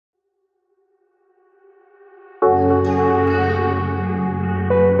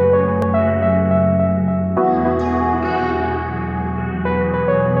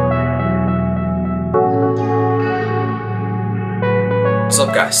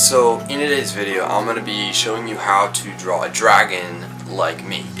guys, so in today's video I'm going to be showing you how to draw a dragon like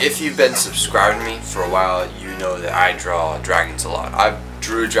me. If you've been subscribing to me for a while, you know that I draw dragons a lot. I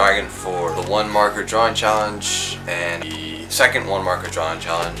drew a dragon for the 1 marker drawing challenge and the second 1 marker drawing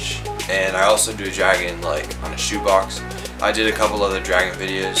challenge, and I also do a dragon like on a shoebox. I did a couple other dragon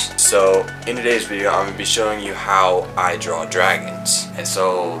videos. So in today's video I'm going to be showing you how I draw dragons, and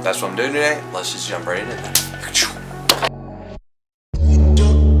so that's what I'm doing today. Let's just jump right into it.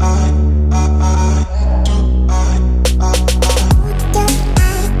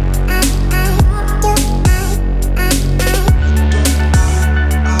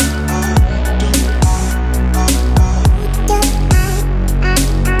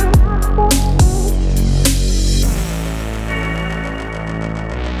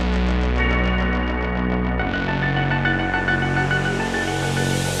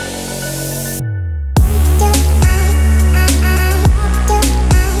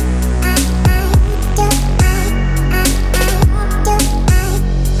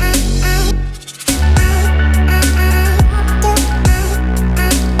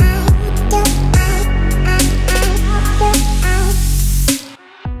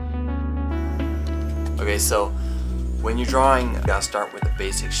 Okay, so when you're drawing, you gotta start with the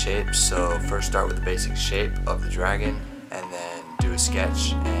basic shape. So first start with the basic shape of the dragon and then do a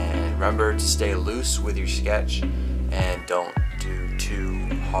sketch. And remember to stay loose with your sketch and don't do too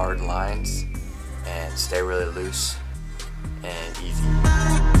hard lines, and stay really loose and easy.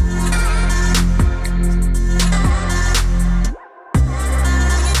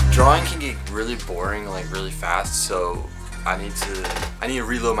 Drawing can get really boring like really fast, so I need to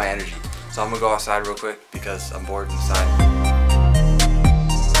reload my energy. So I'm gonna go outside real quick because I'm bored inside. I'm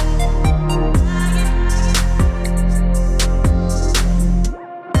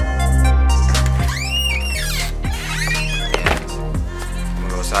gonna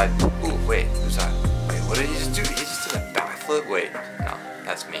go outside. Ooh, wait, who's that? Wait, what did he just do? He just did a backflip? Wait, no,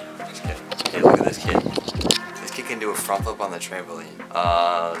 that's me. Just kidding. Hey, look at this kid. This kid can do a front flip on the trampoline.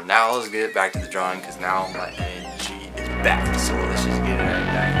 Now let's get back to the drawing because now my energy is back. So let's just get it right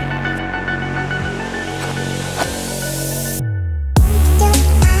back.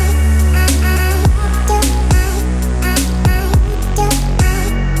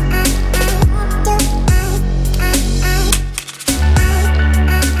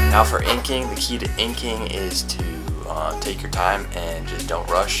 Now for inking, the key to inking is to take your time and just don't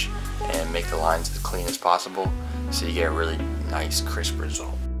rush and make the lines as clean as possible so you get a really nice crisp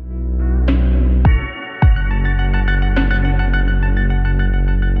result.